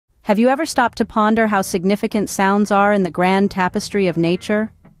Have you ever stopped to ponder how significant sounds are in the grand tapestry of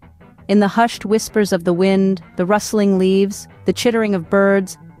nature? In the hushed whispers of the wind, the rustling leaves, the chittering of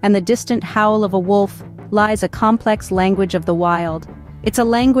birds, and the distant howl of a wolf lies a complex language of the wild. It's a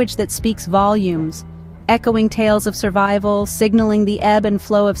language that speaks volumes, echoing tales of survival, signaling the ebb and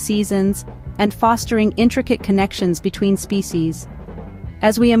flow of seasons, and fostering intricate connections between species.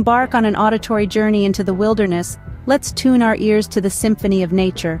 As we embark on an auditory journey into the wilderness, let's tune our ears to the symphony of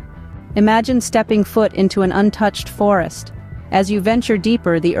nature. Imagine stepping foot into an untouched forest. As you venture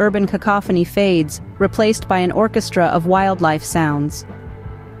deeper, the urban cacophony fades, replaced by an orchestra of wildlife sounds.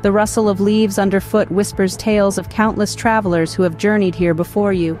 The rustle of leaves underfoot whispers tales of countless travelers who have journeyed here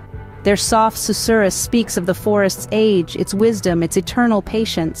before you. Their soft susurrus speaks of the forest's age, its wisdom, its eternal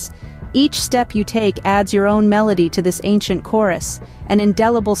patience. Each step you take adds your own melody to this ancient chorus, an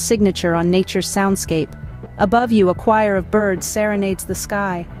indelible signature on nature's soundscape. Above you, a choir of birds serenades the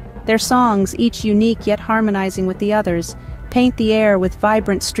sky. Their songs, each unique yet harmonizing with the others, paint the air with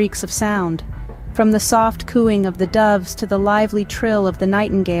vibrant streaks of sound. From the soft cooing of the doves to the lively trill of the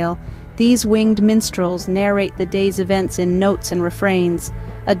nightingale, these winged minstrels narrate the day's events in notes and refrains.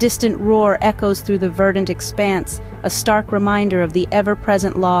 A distant roar echoes through the verdant expanse, a stark reminder of the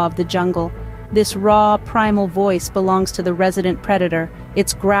ever-present law of the jungle. This raw, primal voice belongs to the resident predator,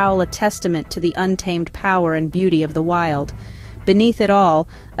 its growl a testament to the untamed power and beauty of the wild. Beneath it all,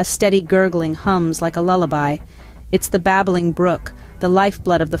 a steady gurgling hums like a lullaby. It's the babbling brook, the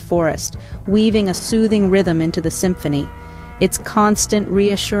lifeblood of the forest, weaving a soothing rhythm into the symphony. Its constant,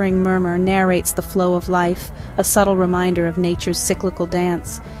 reassuring murmur narrates the flow of life, a subtle reminder of nature's cyclical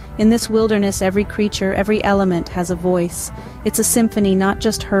dance. In this wilderness, every creature, every element has a voice. It's a symphony not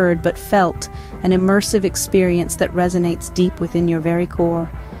just heard but felt, an immersive experience that resonates deep within your very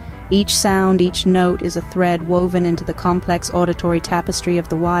core. Each sound, each note is a thread woven into the complex auditory tapestry of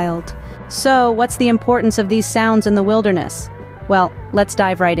the wild. So, what's the importance of these sounds in the wilderness? Well, let's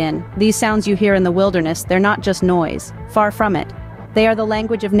dive right in. These sounds you hear in the wilderness, they're not just noise. Far from it. They are the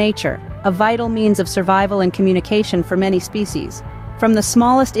language of nature, a vital means of survival and communication for many species. From the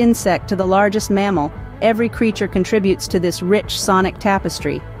smallest insect to the largest mammal, every creature contributes to this rich sonic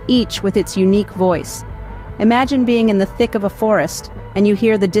tapestry, each with its unique voice. Imagine being in the thick of a forest, and you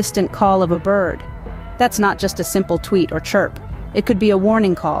hear the distant call of a bird. That's not just a simple tweet or chirp. It could be a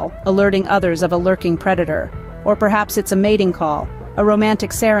warning call, alerting others of a lurking predator. Or perhaps it's a mating call, a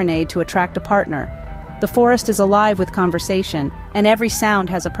romantic serenade to attract a partner. The forest is alive with conversation, and every sound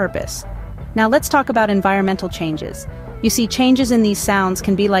has a purpose. Now let's talk about environmental changes. You see, changes in these sounds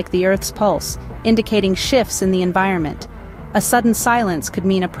can be like the Earth's pulse, indicating shifts in the environment. A sudden silence could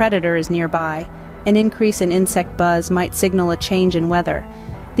mean a predator is nearby. An increase in insect buzz might signal a change in weather.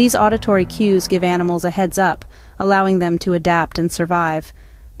 These auditory cues give animals a heads up, allowing them to adapt and survive.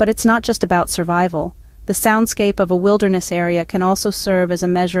 But it's not just about survival. The soundscape of a wilderness area can also serve as a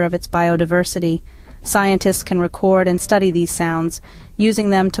measure of its biodiversity. Scientists can record and study these sounds,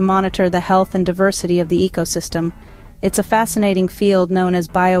 using them to monitor the health and diversity of the ecosystem. It's a fascinating field known as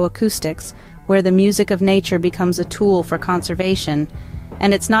bioacoustics, where the music of nature becomes a tool for conservation.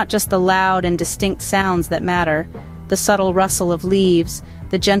 And it's not just the loud and distinct sounds that matter. The subtle rustle of leaves,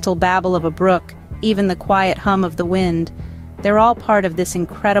 the gentle babble of a brook, even the quiet hum of the wind. They're all part of this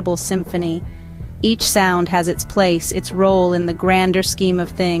incredible symphony. Each sound has its place, its role in the grander scheme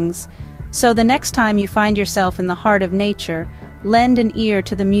of things. So the next time you find yourself in the heart of nature, lend an ear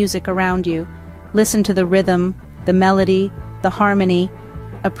to the music around you. Listen to the rhythm, the melody, the harmony.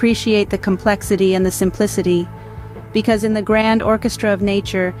 Appreciate the complexity and the simplicity. Because in the grand orchestra of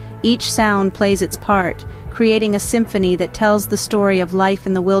nature, each sound plays its part, creating a symphony that tells the story of life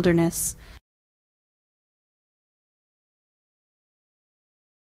in the wilderness.